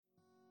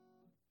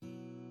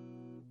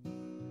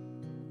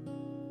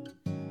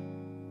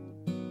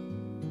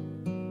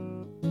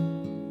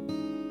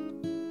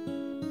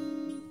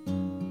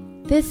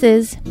This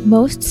is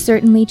most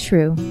certainly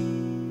true.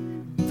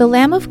 The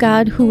Lamb of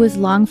God who was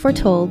long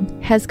foretold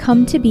has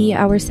come to be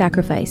our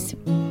sacrifice.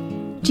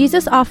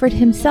 Jesus offered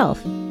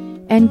himself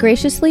and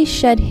graciously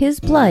shed his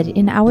blood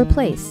in our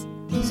place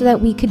so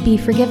that we could be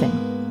forgiven.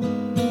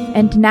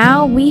 And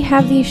now we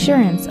have the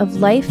assurance of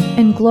life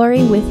and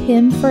glory with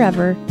him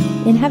forever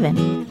in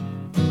heaven.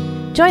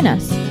 Join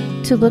us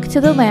to look to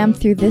the Lamb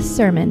through this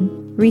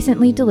sermon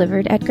recently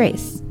delivered at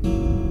Grace.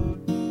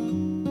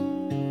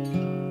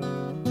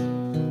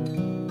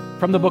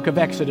 From the book of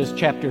Exodus,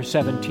 chapter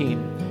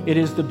 17, it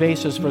is the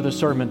basis for the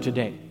sermon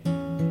today.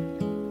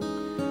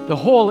 The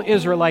whole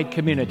Israelite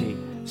community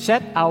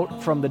set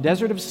out from the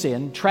desert of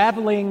Sin,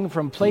 traveling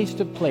from place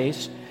to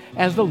place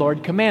as the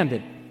Lord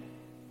commanded.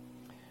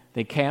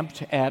 They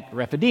camped at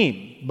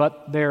Rephidim,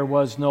 but there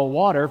was no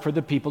water for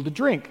the people to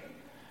drink.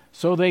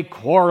 So they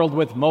quarreled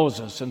with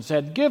Moses and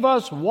said, "Give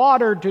us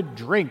water to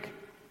drink."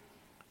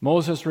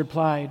 Moses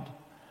replied,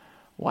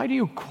 "Why do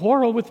you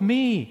quarrel with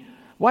me?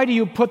 Why do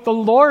you put the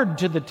Lord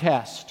to the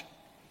test?"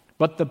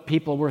 But the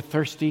people were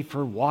thirsty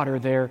for water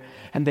there,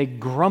 and they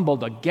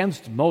grumbled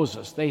against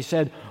Moses. They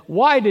said,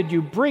 "Why did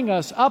you bring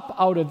us up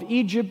out of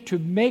Egypt to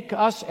make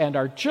us and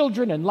our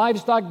children and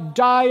livestock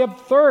die of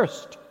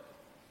thirst?"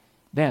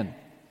 Then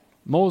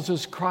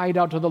Moses cried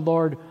out to the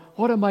Lord,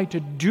 "What am I to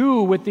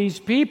do with these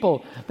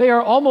people? They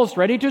are almost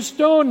ready to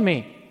stone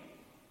me."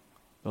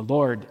 The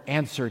Lord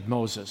answered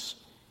Moses,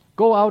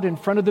 "Go out in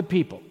front of the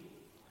people.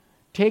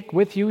 Take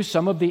with you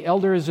some of the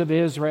elders of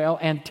Israel,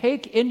 and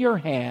take in your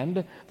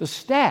hand the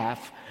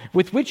staff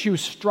with which you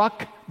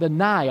struck the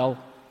Nile,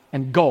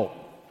 and go.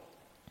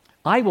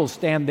 I will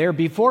stand there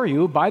before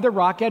you by the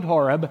rock at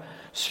Horeb.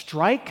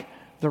 Strike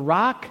the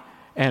rock,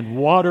 and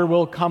water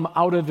will come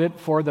out of it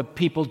for the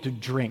people to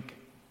drink."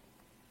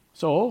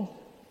 So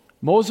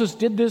Moses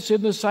did this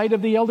in the sight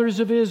of the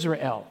elders of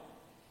Israel,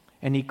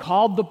 and he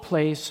called the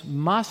place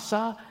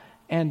Massah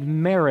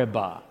and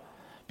Meribah,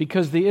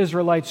 because the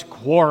Israelites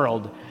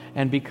quarreled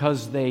and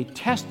because they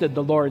tested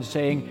the Lord,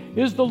 saying,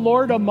 "Is the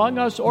Lord among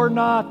us or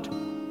not?"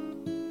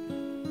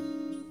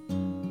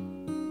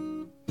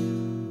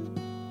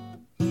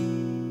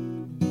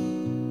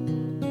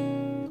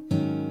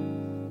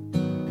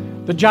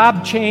 The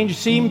job change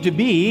seemed to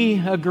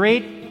be a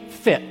great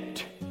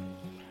fit.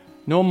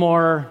 No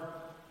more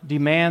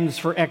demands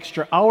for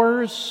extra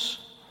hours,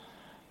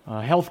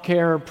 a health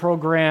care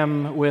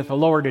program with a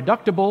lower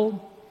deductible,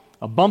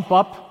 a bump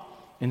up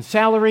in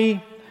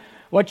salary.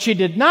 What she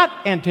did not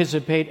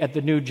anticipate at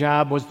the new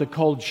job was the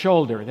cold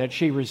shoulder that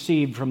she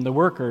received from the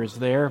workers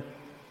there,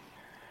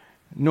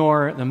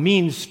 nor the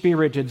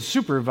mean-spirited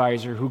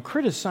supervisor who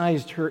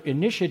criticized her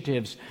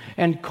initiatives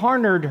and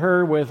cornered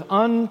her with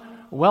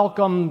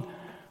unwelcome,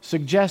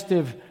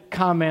 suggestive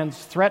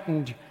comments,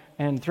 threatened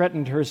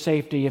her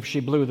safety if she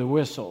blew the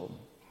whistle.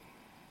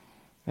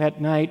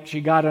 That night,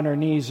 she got on her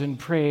knees and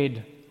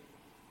prayed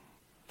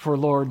for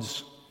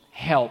Lord's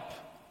help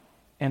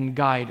and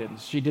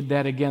guidance. She did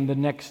that again the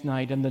next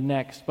night and the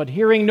next. But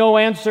hearing no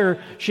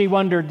answer, she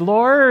wondered,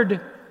 "Lord,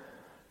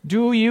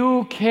 do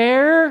you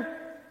care?"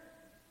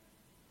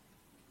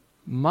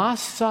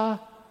 Massah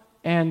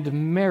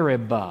and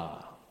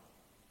Meribah.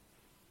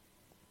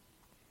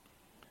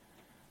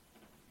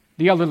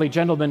 The elderly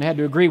gentleman had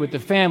to agree with the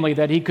family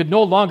that he could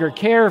no longer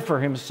care for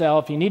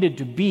himself. He needed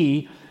to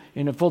be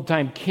in a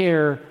full-time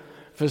care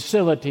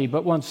facility,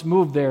 but once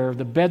moved there,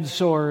 the bed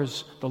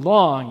sores, the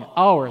long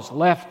hours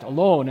left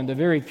alone, and the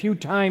very few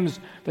times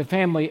the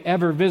family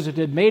ever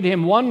visited made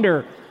him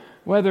wonder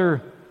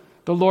whether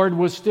the Lord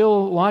was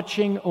still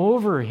watching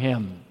over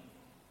him.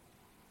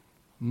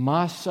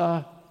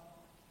 Massah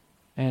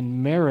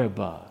and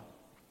Meribah.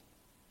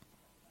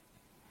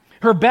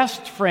 Her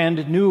best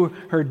friend knew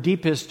her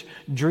deepest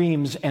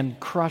dreams and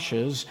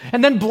crushes,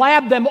 and then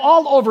blabbed them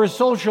all over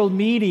social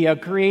media,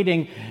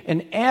 creating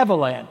an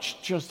avalanche,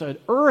 just an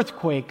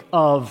earthquake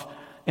of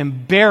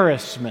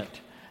embarrassment.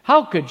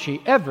 How could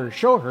she ever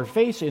show her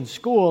face in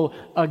school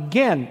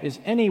again? Is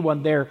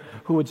anyone there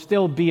who would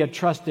still be a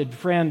trusted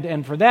friend?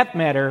 And for that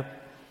matter,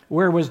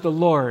 where was the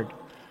Lord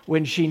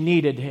when she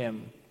needed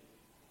him?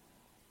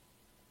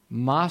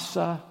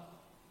 Massah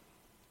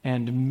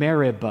and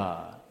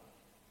Meribah.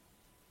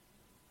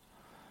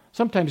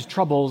 Sometimes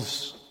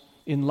troubles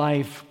in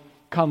life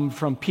come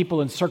from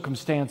people and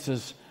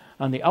circumstances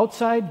on the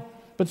outside,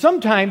 but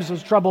sometimes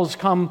those troubles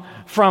come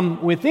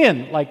from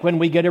within, like when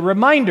we get a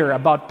reminder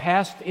about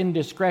past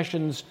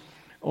indiscretions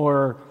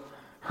or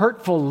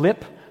hurtful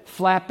lip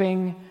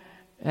flapping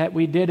that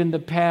we did in the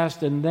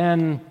past, and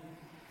then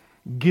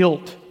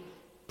guilt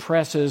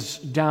presses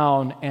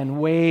down and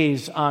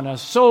weighs on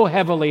us so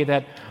heavily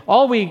that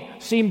all we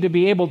seem to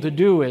be able to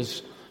do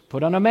is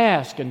put on a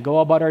mask and go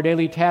about our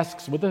daily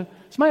tasks with a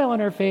smile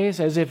on our face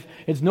as if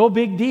it's no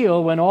big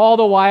deal, when all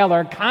the while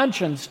our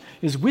conscience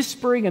is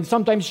whispering and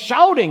sometimes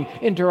shouting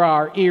into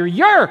our ear,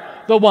 "You're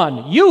the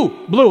one, you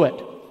blew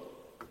it."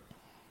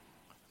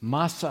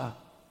 Massah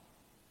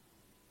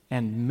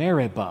and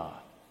Meribah.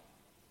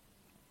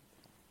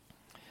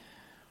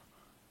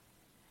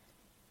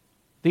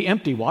 The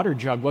empty water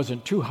jug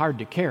wasn't too hard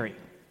to carry.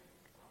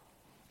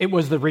 It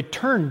was the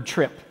return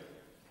trip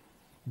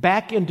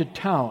back into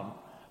town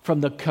from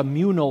the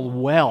communal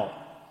well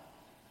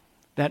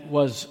that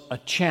was a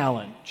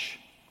challenge.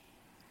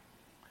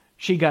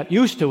 She got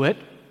used to it,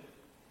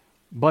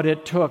 but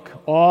it took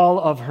all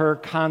of her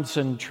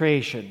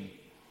concentration.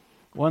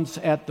 Once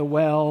at the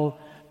well,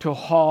 to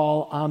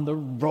haul on the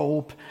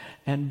rope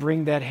and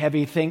bring that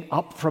heavy thing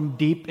up from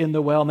deep in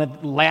the well, and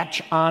then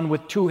latch on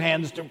with two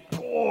hands to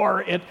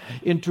pour it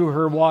into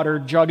her water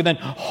jug, and then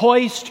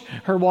hoist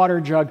her water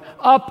jug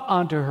up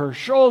onto her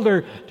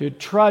shoulder to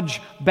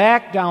trudge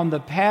back down the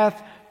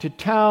path to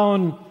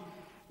town.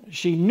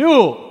 She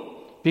knew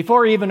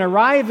before even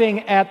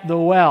arriving at the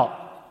well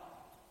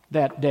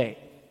that day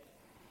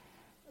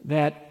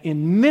that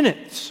in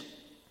minutes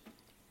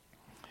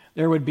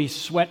there would be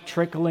sweat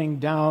trickling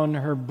down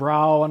her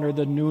brow under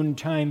the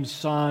noontime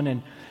sun,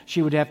 and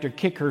she would have to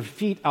kick her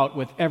feet out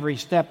with every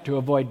step to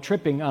avoid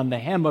tripping on the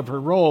hem of her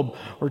robe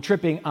or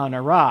tripping on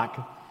a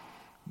rock.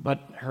 But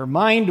her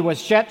mind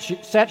was set.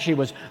 She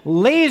was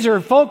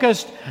laser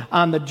focused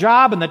on the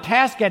job and the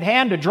task at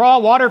hand to draw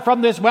water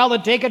from this well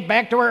and take it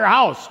back to her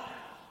house.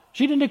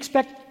 She didn't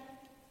expect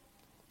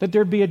that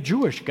there'd be a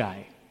Jewish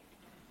guy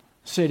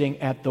sitting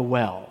at the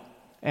well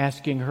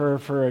asking her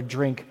for a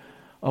drink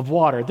of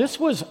water. This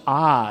was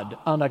odd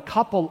on a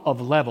couple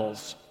of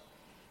levels.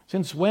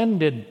 Since when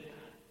did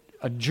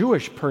a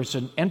Jewish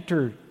person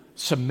enter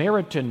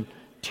Samaritan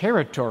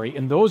territory?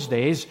 In those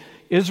days,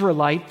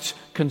 Israelites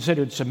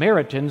considered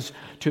Samaritans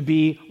to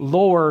be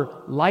lower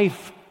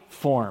life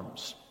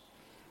forms.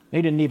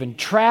 They didn't even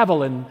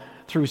travel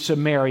through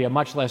Samaria,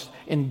 much less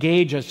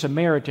engage a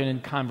Samaritan in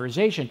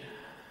conversation.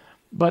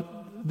 But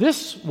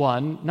this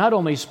one not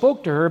only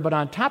spoke to her, but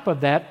on top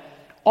of that,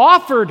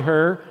 offered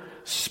her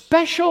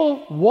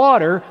special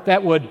water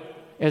that would,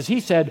 as he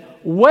said,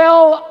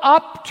 well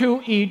up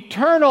to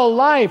eternal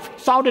life.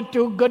 Sounded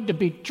too good to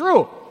be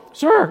true.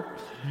 Sir,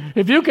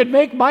 if you could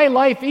make my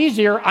life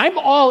easier, I'm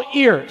all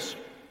ears.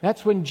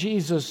 That's when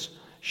Jesus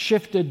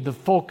shifted the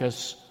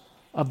focus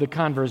of the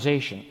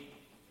conversation.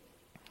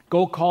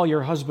 Go call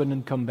your husband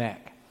and come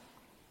back.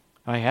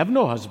 I have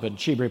no husband,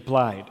 she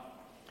replied.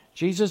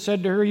 Jesus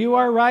said to her, you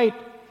are right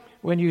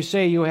when you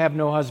say you have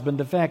no husband.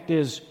 The fact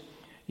is,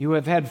 you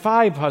have had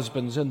 5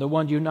 husbands, and the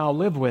one you now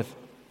live with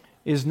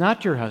is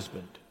not your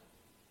husband.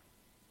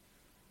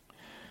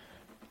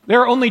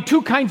 There are only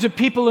 2 kinds of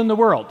people in the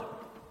world: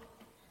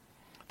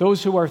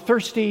 those who are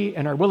thirsty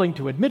and are willing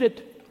to admit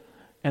it,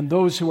 and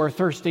those who are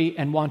thirsty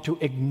and want to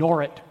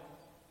ignore it.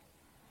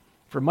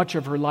 For much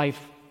of her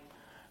life,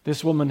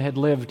 this woman had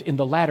lived in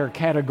the latter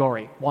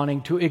category,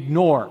 wanting to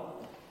ignore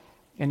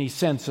any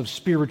sense of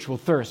spiritual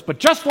thirst. But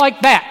just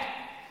like that,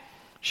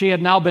 she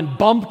had now been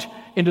bumped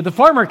into the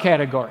former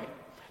category.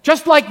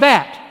 Just like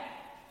that,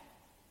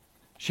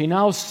 she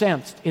now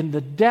sensed in the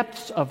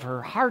depths of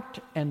her heart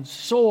and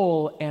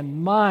soul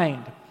and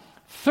mind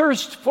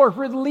thirst for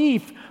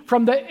relief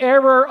from the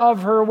error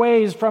of her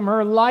ways, from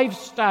her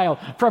lifestyle,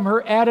 from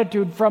her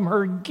attitude, from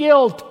her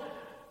guilt.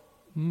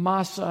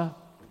 Massah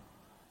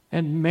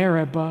and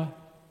Meribah.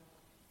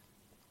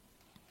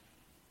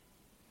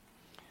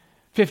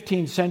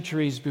 15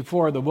 centuries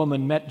before the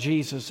woman met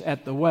Jesus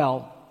at the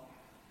well,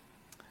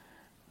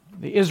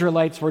 the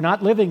Israelites were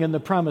not living in the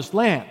Promised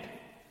Land.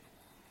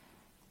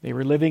 They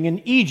were living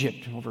in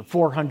Egypt, over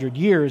 400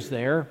 years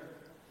there,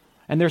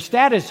 and their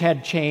status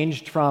had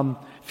changed from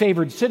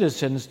favored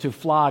citizens to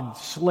flogged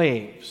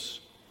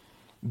slaves,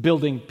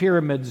 building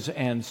pyramids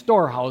and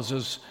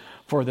storehouses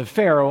for the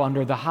Pharaoh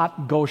under the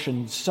hot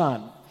Goshen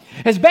sun.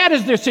 As bad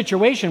as their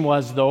situation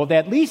was, though, they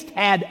at least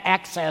had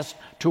access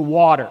to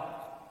water.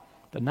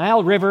 The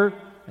Nile River,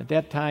 at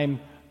that time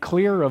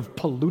clear of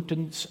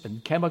pollutants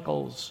and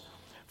chemicals,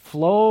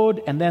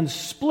 flowed and then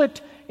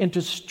split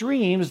into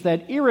streams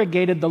that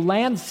irrigated the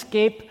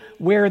landscape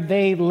where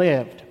they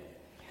lived.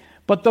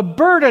 But the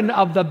burden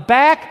of the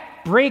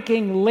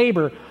back-breaking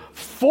labor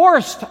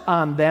forced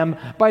on them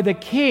by the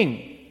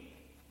king,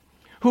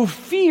 who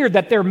feared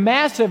that their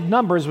massive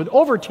numbers would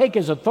overtake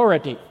his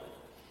authority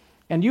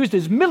and used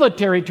his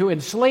military to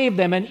enslave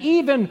them and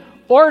even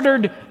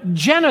ordered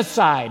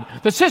genocide,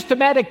 the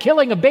systematic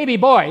killing of baby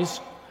boys,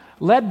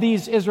 led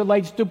these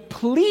Israelites to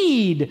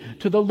plead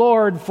to the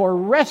Lord for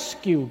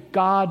rescue.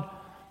 God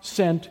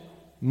sent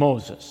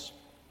Moses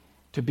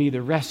to be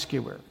the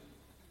rescuer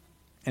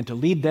and to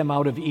lead them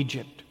out of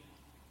Egypt.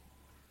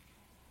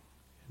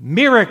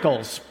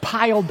 Miracles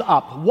piled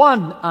up,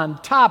 one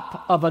on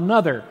top of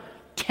another.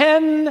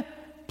 10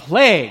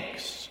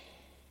 plagues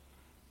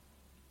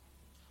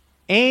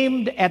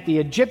aimed at the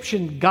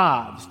Egyptian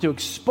gods to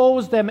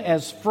expose them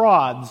as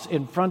frauds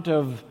in front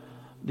of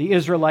the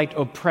Israelite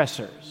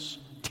oppressors.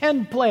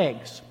 10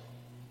 plagues.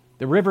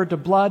 The river to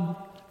blood,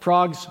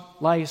 frogs,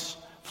 lice,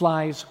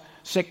 flies,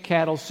 sick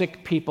cattle,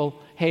 sick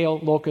people, hail,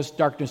 locusts,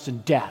 darkness,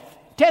 and death.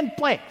 10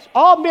 plagues,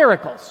 all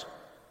miracles.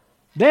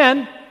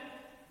 Then,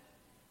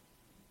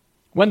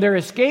 when their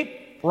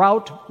escape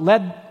route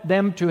led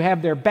them to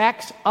have their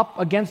backs up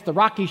against the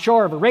rocky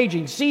shore of a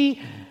raging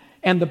sea,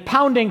 and the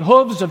pounding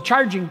hooves of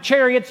charging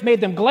chariots made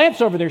them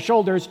glance over their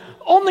shoulders,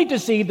 only to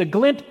see the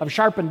glint of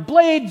sharpened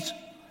blades.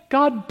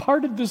 God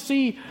parted the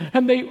sea,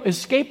 and they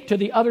escaped to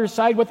the other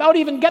side without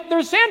even getting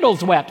their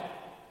sandals wet.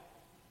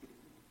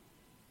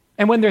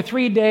 And when their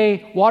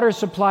 3-day water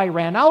supply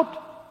ran out,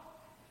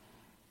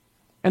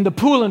 and the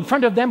pool in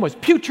front of them was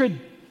putrid,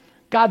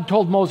 God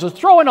told Moses,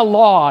 throw in a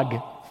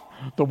log.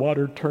 The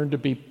water turned to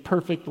be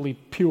perfectly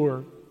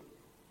pure.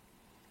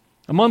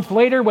 A month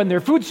later, when their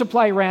food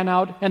supply ran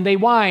out, and they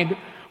whined,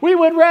 we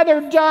would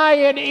rather die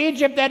in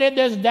Egypt than in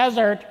this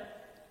desert,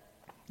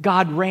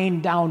 God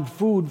rained down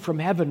food from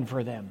heaven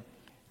for them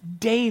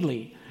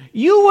daily.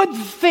 You would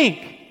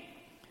think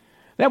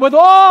that with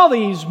all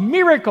these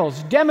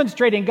miracles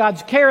demonstrating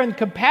God's care and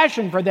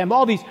compassion for them,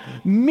 all these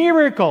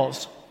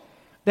miracles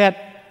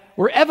that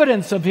were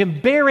evidence of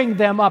Him bearing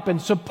them up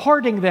and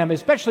supporting them,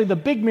 especially the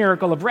big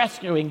miracle of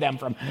rescuing them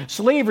from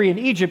slavery in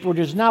Egypt, which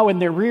is now in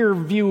their rear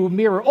view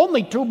mirror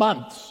only 2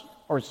 months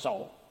or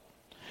so.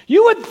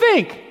 You would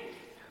think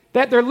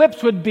that their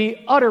lips would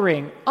be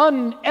uttering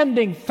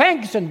unending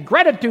thanks and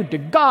gratitude to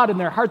God, and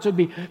their hearts would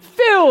be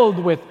filled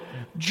with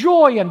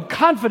joy and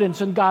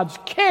confidence in God's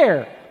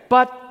care.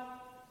 But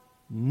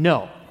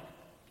no.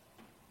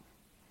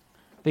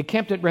 They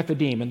camped at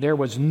Rephidim, and there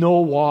was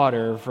no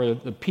water for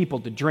the people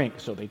to drink.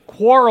 So they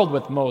quarreled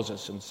with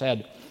Moses and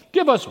said,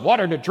 give us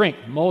water to drink.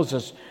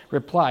 Moses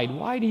replied,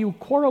 why do you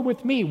quarrel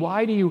with me?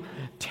 Why do you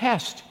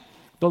test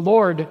the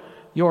Lord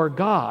your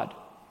God?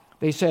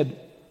 They said,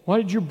 why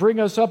did you bring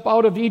us up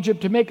out of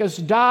Egypt to make us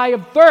die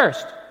of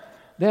thirst?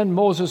 Then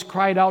Moses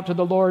cried out to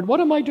the Lord, what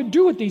am I to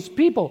do with these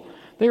people?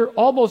 They're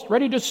almost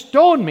ready to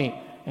stone me.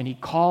 And he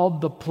called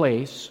the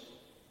place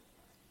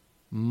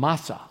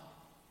Massah,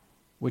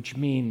 which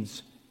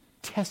means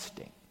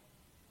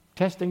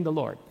testing the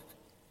Lord.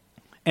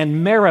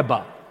 And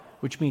Meribah,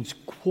 which means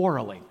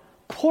quarreling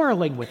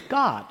with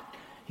God.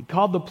 He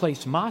called the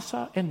place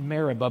Massah and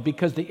Meribah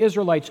because the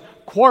Israelites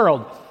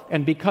quarreled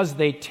and because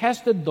they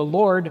tested the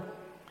Lord,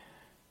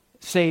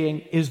 saying,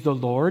 is the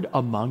Lord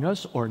among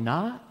us or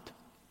not?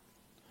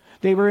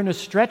 They were in a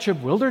stretch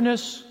of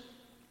wilderness,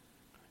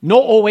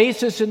 no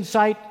oasis in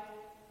sight,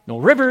 no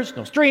rivers,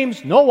 no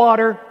streams, no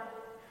water.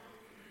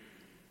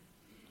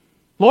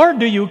 Lord,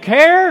 do you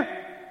care?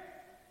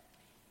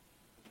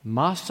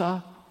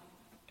 Massah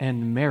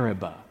and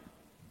Meribah.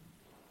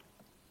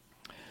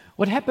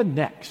 What happened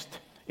next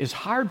is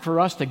hard for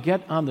us to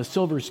get on the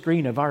silver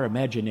screen of our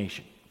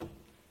imagination.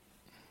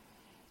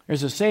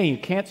 There's a saying,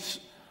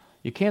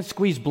 you can't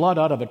squeeze blood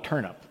out of a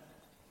turnip.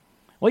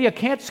 Well, you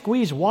can't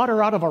squeeze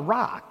water out of a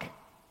rock.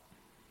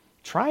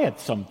 Try it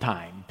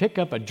sometime. Pick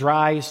up a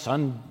dry,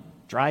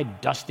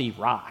 sun-dried, dusty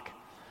rock.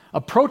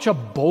 Approach a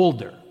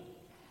boulder.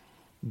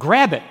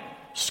 Grab it.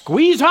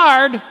 Squeeze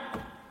hard.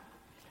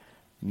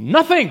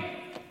 Nothing.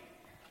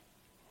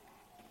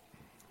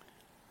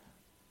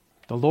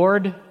 The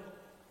Lord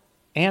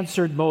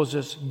answered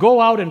Moses, go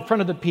out in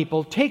front of the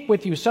people, take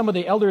with you some of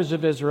the elders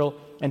of Israel,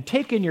 and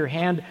take in your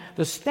hand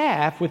the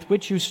staff with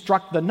which you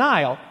struck the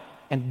Nile,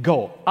 and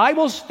go. I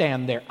will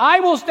stand there.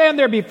 I will stand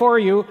there before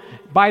you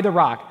by the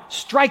rock.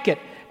 Strike it,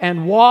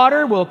 and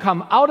water will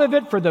come out of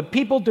it for the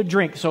people to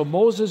drink. So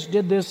Moses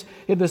did this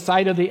in the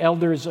sight of the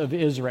elders of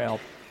Israel.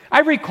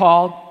 I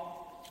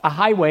recall a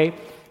highway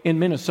in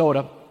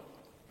Minnesota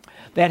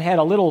that had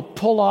a little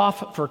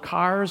pull-off for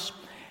cars,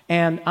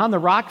 and on the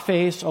rock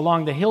face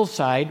along the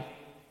hillside,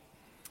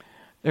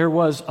 there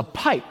was a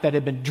pipe that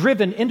had been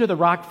driven into the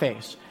rock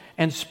face,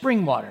 and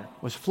spring water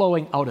was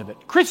flowing out of it.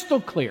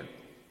 Crystal clear,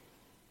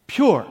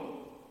 pure,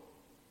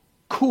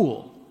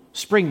 cool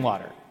spring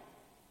water.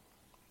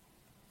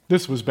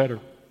 This was better.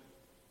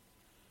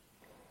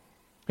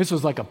 This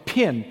was like a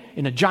pin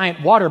in a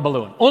giant water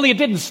balloon, only it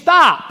didn't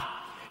stop.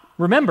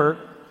 Remember,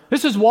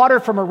 this is water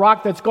from a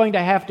rock that's going to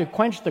have to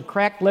quench the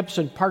cracked lips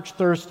and parched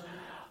thirst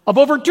of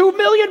over 2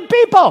 million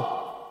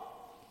people.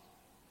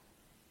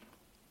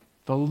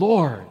 The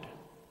Lord,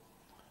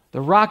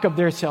 the rock of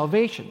their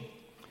salvation,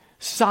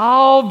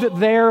 solved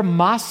their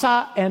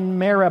Massah and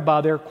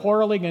Meribah, their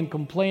quarreling and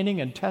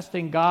complaining and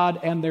testing God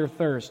and their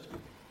thirst.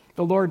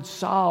 The Lord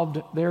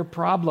solved their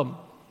problem.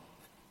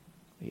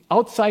 The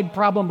outside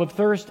problem of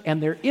thirst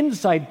and their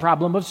inside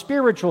problem of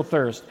spiritual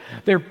thirst.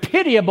 Their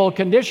pitiable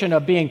condition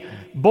of being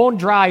bone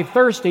dry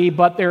thirsty,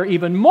 but their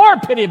even more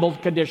pitiable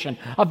condition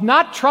of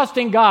not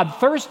trusting God,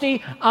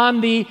 thirsty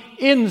on the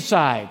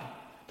inside.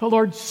 The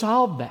Lord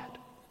solved that.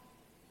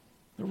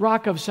 The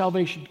rock of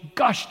salvation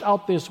gushed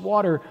out this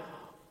water,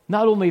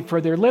 not only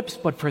for their lips,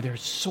 but for their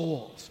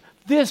souls.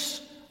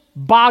 This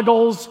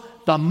boggles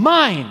the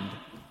mind.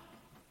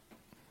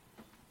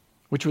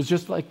 Which was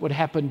just like what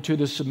happened to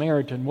the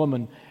Samaritan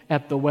woman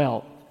at the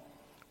well.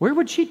 Where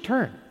would she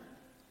turn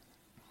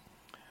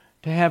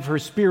to have her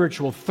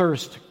spiritual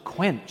thirst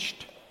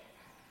quenched?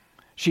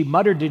 She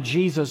muttered to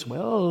Jesus,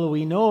 well,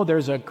 we know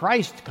there's a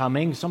Christ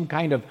coming, some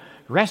kind of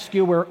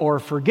rescuer or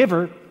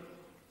forgiver.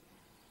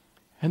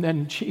 And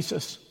then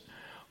Jesus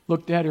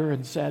looked at her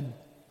and said,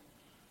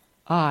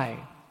 I,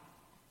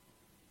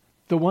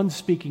 the one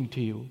speaking to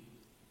you,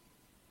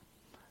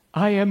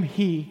 I am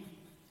he.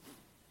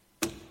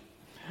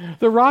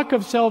 The rock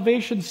of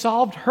salvation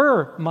solved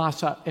her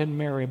Massah and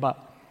Meribah,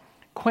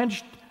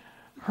 quenched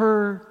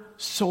her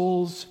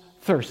soul's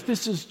thirst.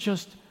 This is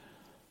just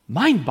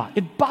mind-boggling.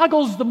 It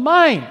boggles the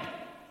mind.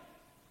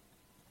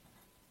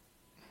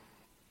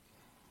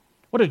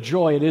 What a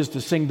joy it is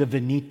to sing the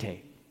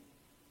Venite.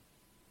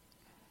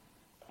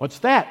 What's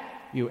that,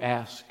 you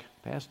ask,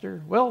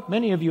 Pastor? Well,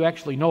 many of you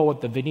actually know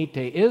what the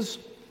Venite is.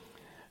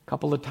 A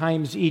couple of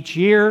times each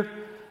year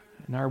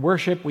in our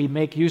worship, we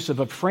make use of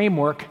a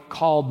framework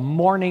called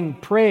morning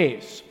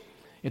praise.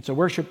 It's a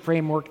worship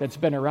framework that's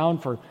been around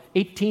for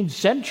 18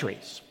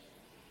 centuries.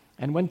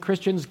 And when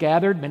Christians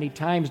gathered many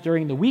times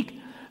during the week,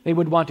 they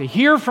would want to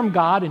hear from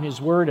God in His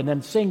Word and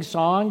then sing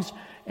songs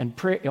and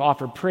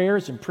offer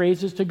prayers and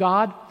praises to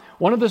God.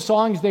 One of the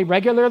songs they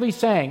regularly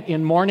sang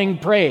in morning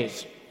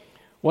praise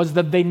was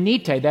the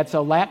Venite. That's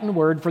a Latin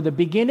word for the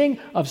beginning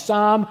of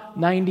Psalm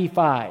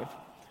 95.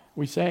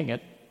 We sang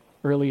it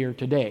earlier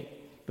today.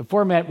 The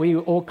format,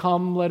 "Oh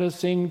come, let us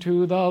sing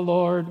to the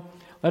Lord.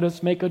 Let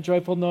us make a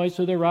joyful noise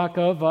to the rock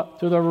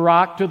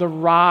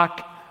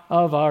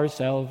of our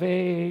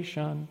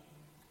salvation.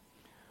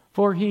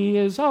 For He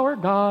is our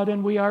God,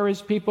 and we are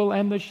His people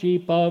and the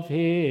sheep of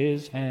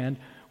His hand."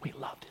 We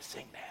love to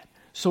sing that.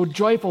 So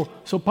joyful,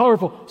 so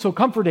powerful, so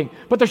comforting.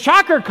 But the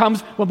shocker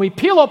comes when we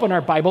peel open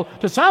our Bible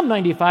to Psalm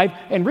 95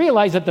 and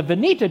realize that the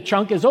Venite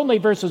chunk is only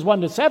verses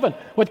 1 to 7.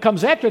 What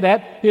comes after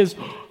that is,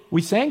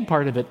 we sang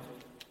part of it.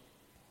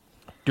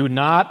 "Do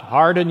not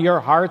harden your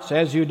hearts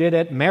as you did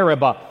at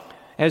Meribah,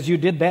 as you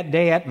did that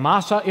day at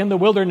Massah in the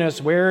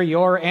wilderness, where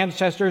your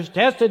ancestors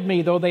tested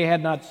me, though they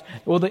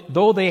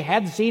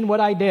had seen what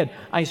I did.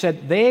 I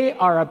said, they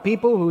are a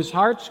people whose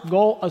hearts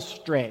go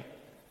astray."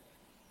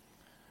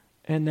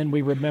 And then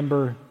we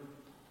remember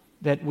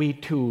that we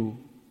too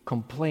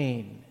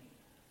complain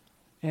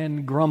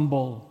and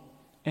grumble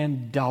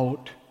and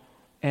doubt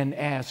and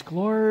ask,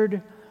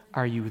 "Lord,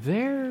 are you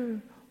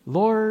there?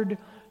 Lord,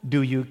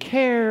 do you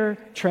care?"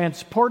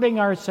 Transporting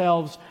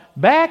ourselves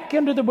back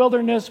into the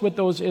wilderness with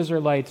those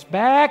Israelites,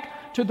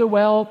 back to the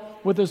well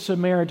with the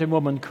Samaritan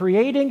woman,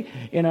 creating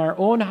in our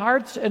own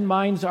hearts and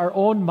minds our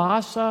own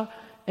Massah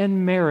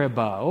and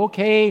Meribah.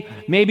 Okay,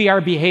 maybe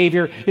our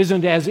behavior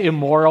isn't as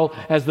immoral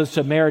as the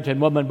Samaritan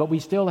woman, but we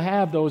still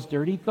have those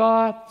dirty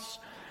thoughts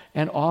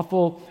and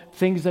awful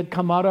things that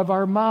come out of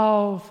our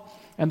mouth,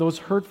 and those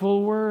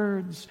hurtful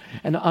words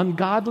and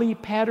ungodly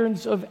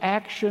patterns of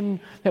action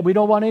that we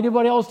don't want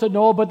anybody else to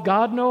know, but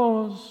God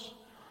knows.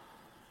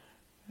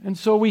 And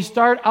so we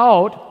start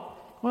out,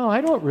 well,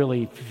 I don't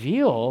really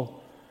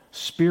feel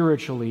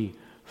spiritually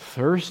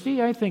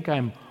thirsty. I think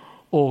I'm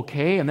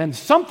okay. And then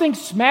something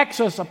smacks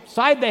us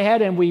upside the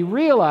head, and we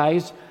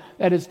realize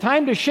that it's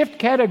time to shift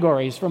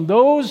categories from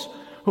those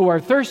who are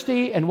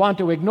thirsty and want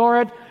to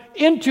ignore it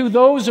into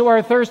those who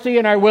are thirsty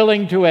and are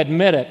willing to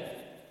admit it.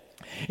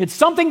 It's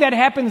something that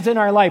happens in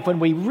our life when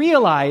we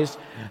realize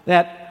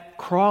that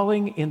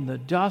crawling in the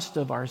dust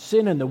of our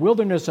sin and the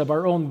wilderness of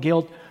our own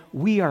guilt,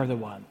 we are the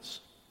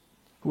ones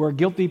who are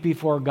guilty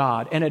before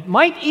God. And it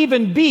might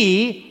even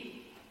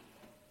be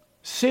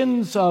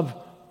sins of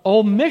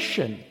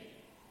omission,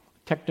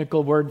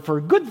 technical word for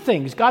good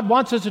things God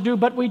wants us to do,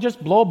 but we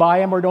just blow by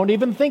them or don't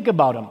even think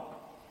about them.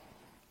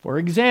 For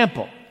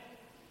example,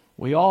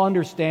 we all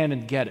understand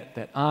and get it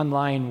that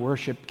online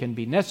worship can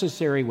be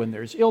necessary when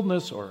there's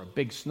illness or a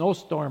big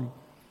snowstorm.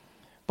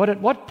 But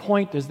at what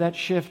point does that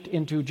shift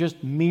into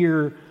just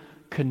mere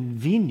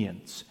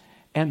convenience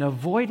and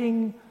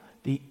avoiding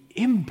the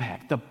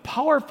impact, the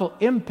powerful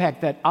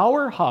impact that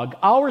our hug,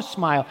 our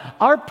smile,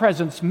 our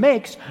presence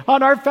makes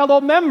on our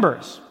fellow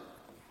members?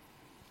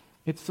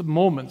 It's the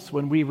moments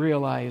when we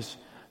realize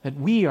that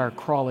we are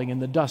crawling in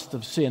the dust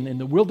of sin, in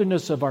the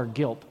wilderness of our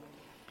guilt.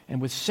 And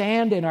with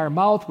sand in our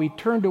mouth, we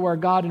turn to our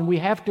God and we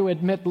have to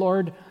admit,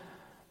 Lord,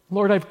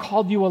 I've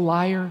called you a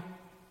liar.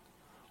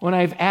 When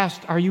I've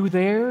asked, are you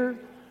there?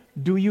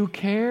 Do you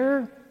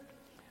care?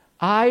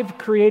 I've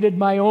created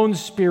my own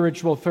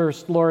spiritual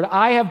thirst, Lord.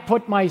 I have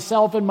put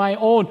myself in my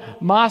own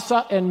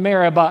Massah and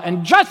Meribah.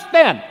 And just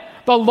then,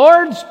 the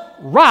Lord's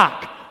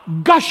rock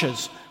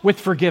gushes with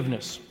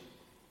forgiveness,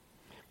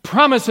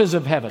 promises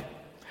of heaven,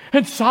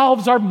 and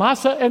solves our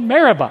Massah and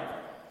Meribah.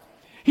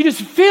 He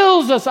just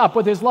fills us up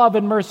with His love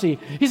and mercy.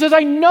 He says, I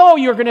know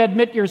you're going to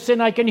admit your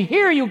sin. I can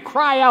hear you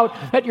cry out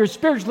that you're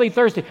spiritually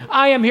thirsty.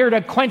 I am here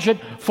to quench it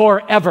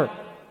forever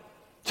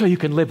so you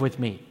can live with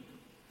me.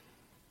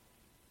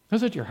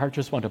 Doesn't your heart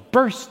just want to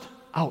burst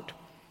out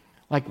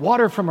like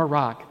water from a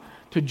rock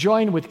to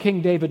join with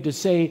King David to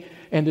say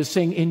and to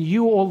sing, in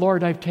you, O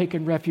Lord, I've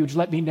taken refuge.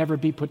 Let me never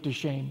be put to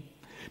shame.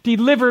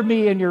 Deliver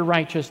me in your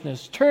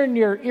righteousness. Turn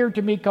your ear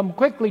to me. Come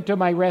quickly to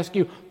my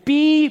rescue.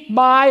 Be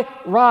my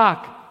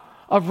rock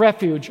of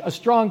refuge, a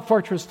strong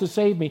fortress to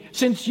save me.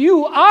 Since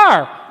you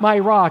are my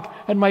rock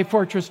and my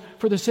fortress,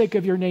 for the sake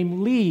of your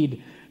name,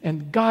 lead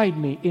and guide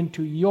me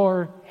into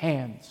your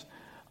hands.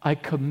 I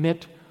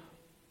commit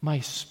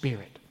my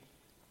spirit.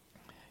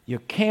 You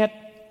can't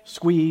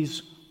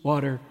squeeze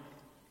water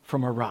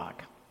from a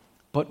rock,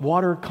 but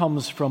water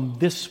comes from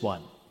this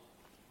one.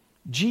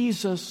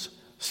 Jesus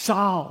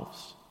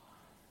solves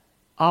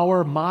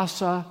our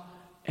Massah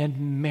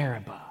and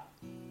Meribah,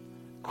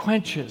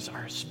 quenches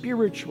our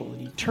spiritual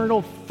and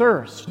eternal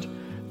thirst.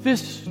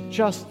 This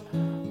just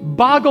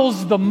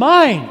boggles the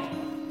mind.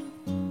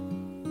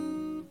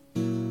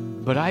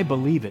 But I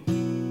believe it.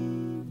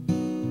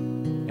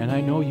 And I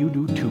know you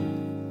do too.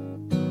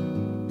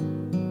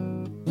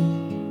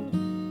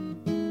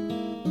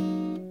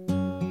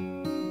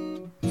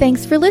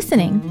 Thanks for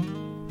listening.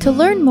 To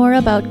learn more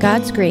about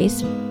God's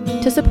grace,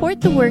 to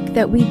support the work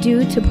that we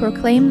do to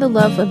proclaim the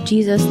love of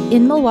Jesus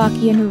in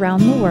Milwaukee and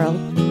around the world,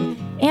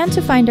 and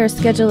to find our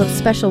schedule of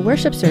special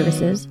worship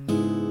services,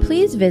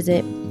 please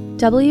visit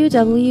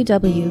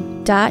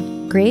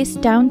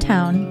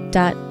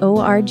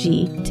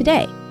www.gracedowntown.org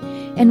today.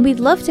 And we'd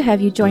love to have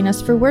you join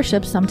us for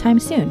worship sometime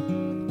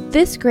soon.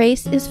 This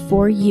grace is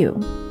for you.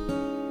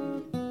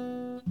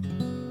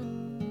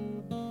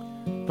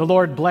 The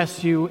Lord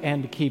bless you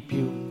and keep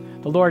you.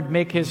 The Lord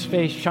make his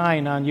face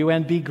shine on you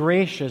and be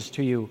gracious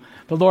to you.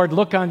 The Lord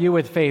look on you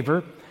with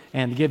favor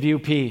and give you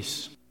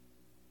peace.